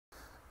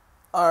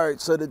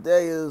Alright, so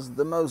today is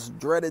the most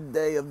dreaded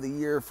day of the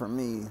year for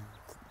me.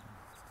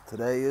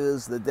 Today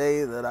is the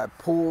day that I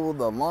pull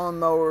the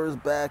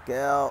lawnmowers back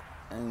out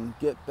and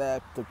get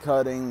back to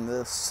cutting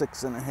this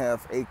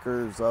 6.5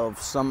 acres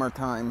of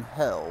summertime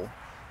hell.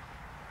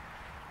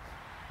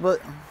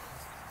 But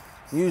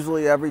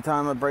usually every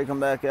time I break them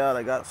back out,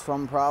 I got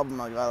some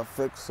problem I gotta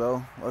fix,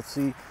 so let's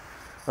see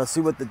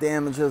what the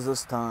damage is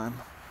this time.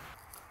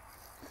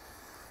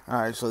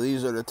 Alright, so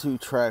these are the two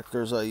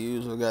tractors I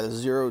use. I've got a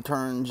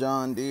 0-turn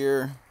John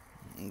Deere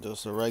and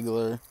just a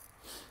regular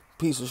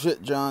piece of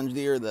shit John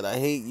Deere that I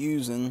hate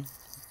using.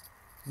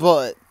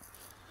 But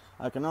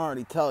I can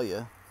already tell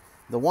you,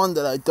 the one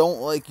that I don't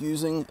like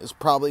using is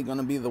probably going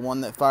to be the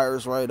one that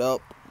fires right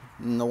up.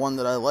 And the one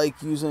that I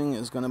like using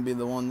is going to be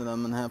the one that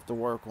I'm going to have to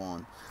work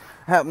on.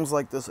 It happens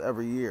like this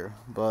every year.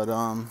 But,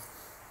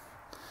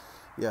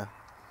 yeah,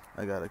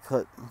 I got to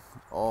cut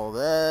all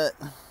that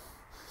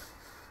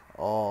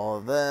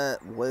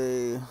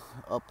way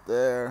up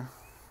there,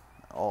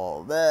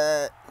 all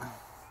that.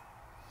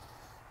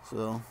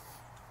 So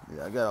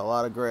yeah, I got a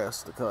lot of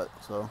grass to cut.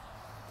 So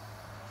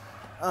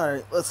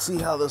alright, let's see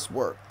how this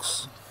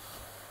works.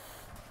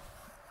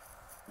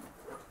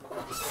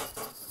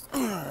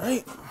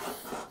 Alright,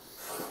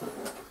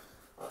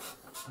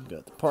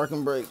 got the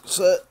parking brake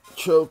set,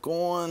 choke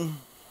on.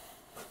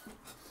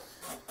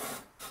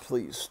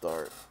 Please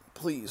start,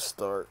 please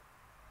start.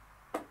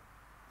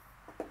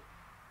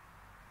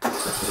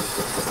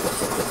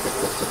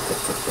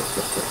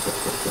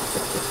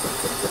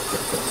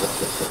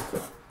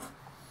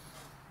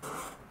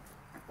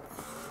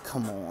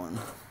 Come on.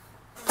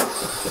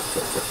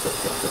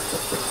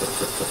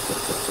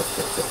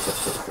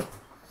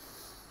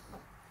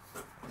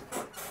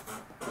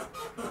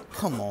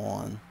 Come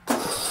on.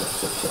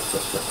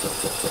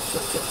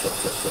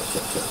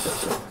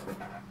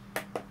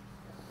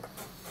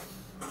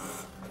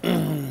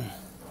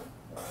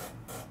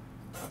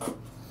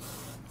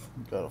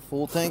 Got a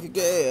full tank of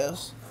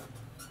gas.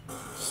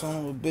 Son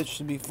of a bitch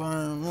should be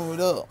firing right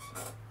up.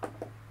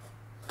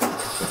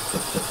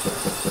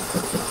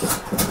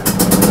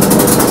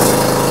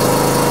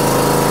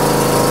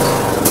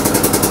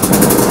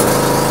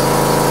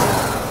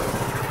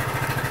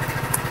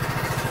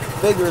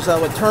 Figures I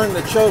would turn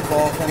the choke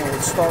off and it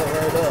would start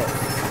right up.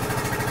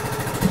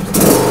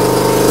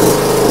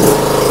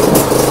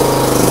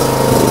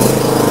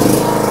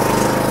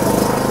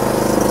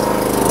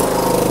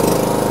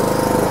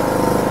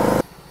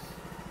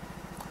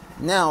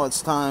 Now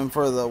it's time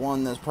for the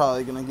one that's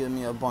probably going to give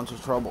me a bunch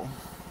of trouble.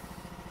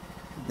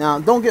 Now,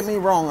 don't get me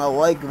wrong, I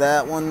like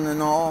that one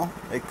and all.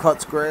 It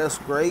cuts grass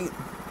great.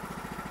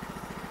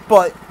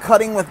 But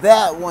cutting with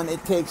that one,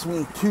 it takes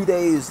me 2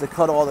 days to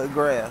cut all the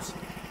grass.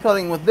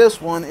 Cutting with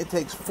this one, it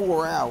takes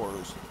 4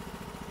 hours.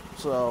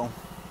 So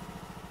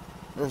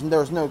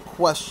there's no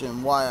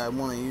question why I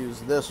want to use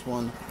this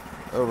one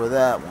over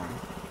that one.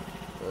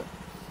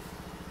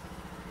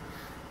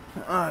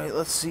 But alright,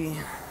 let's see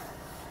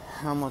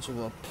how much of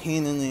a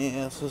pain in the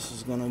ass this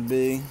is gonna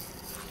be.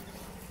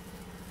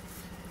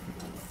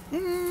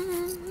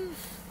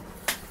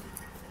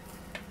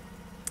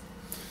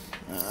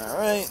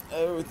 Alright,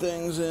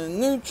 everything's in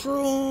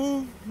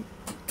neutral.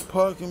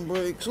 Parking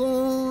brakes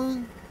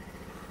on.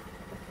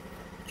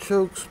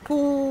 Chokes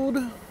pulled.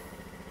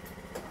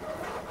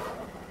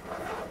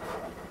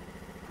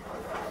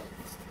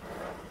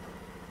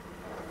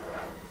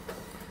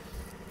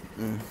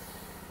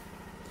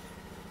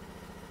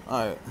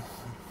 Alright.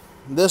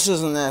 This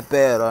isn't that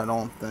bad, I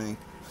don't think.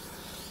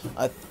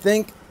 I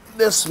think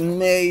this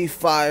may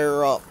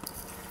fire up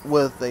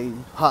with a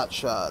hot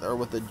shot or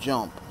with a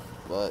jump,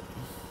 but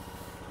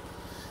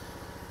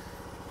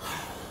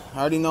I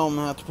already know I'm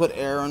going to have to put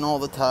air in all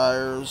the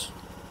tires.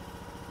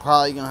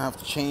 Probably going to have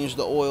to change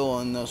the oil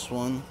in this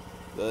one,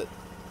 but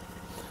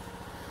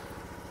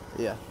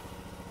yeah.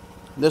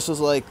 This is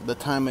like the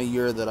time of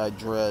year that I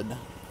dread.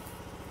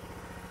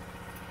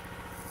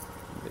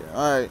 Yeah,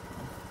 alright.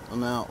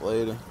 I'm out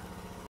later.